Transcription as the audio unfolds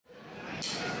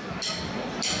Every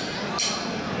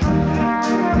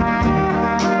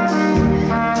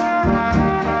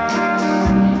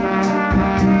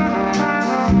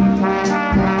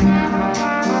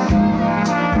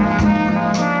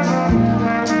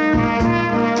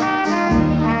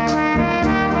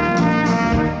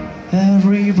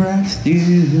breath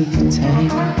you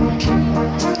take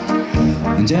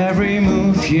and every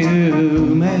move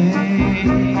you make,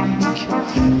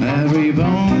 every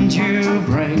bone you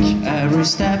break, every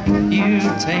step you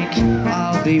take,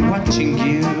 I'll be watching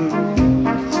you.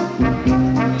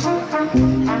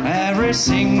 Every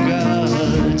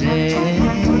single day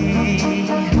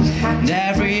and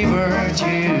every word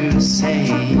you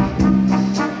say,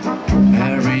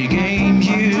 every game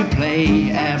you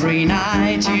play, every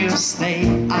night you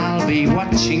stay, I'll be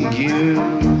watching you.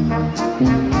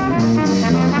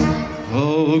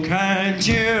 Oh, can't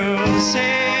you see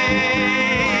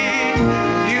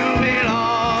you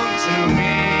belong to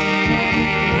me?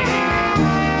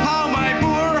 How my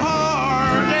poor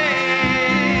heart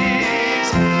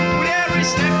aches with every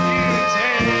step you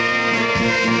take.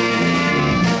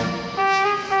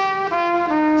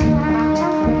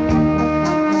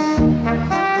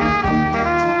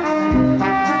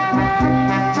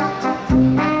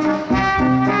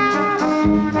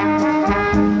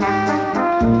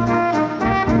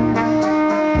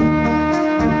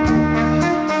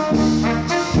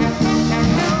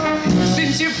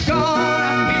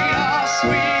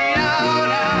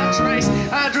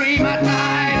 I dream at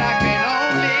night, I can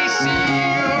only see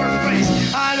your face.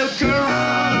 I look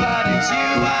around, but it's you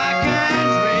I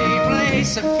can't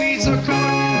replace. I feel so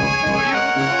cold for your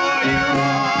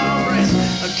embrace.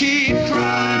 I keep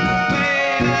crying,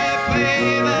 baby,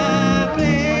 baby,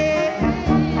 please.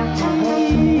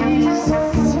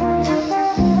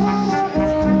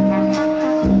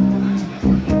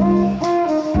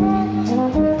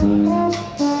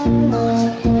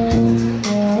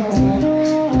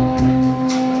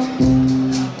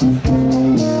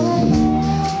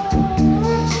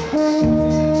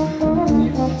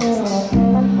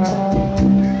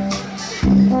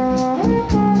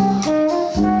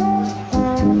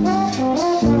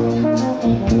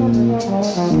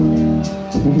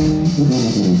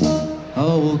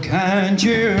 Oh, can't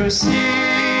you see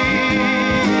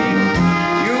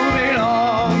you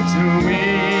belong to me?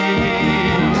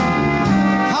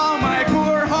 How my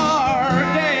poor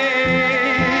heart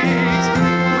aches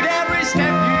with every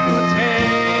step you take,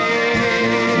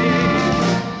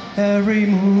 every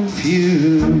move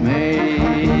you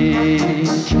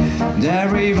make, and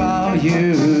every vow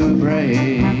you break,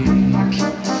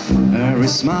 every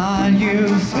smile you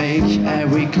fake,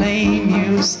 every claim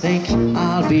you stake,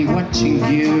 I'll be watching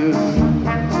you.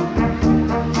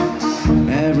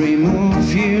 Every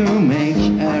move you make,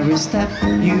 every step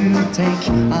you take,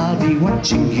 I'll be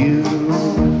watching you.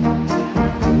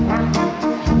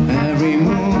 Every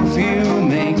move you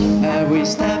make, every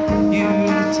step you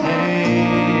take,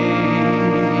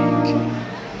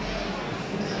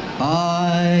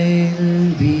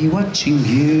 I'll be watching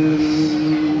you.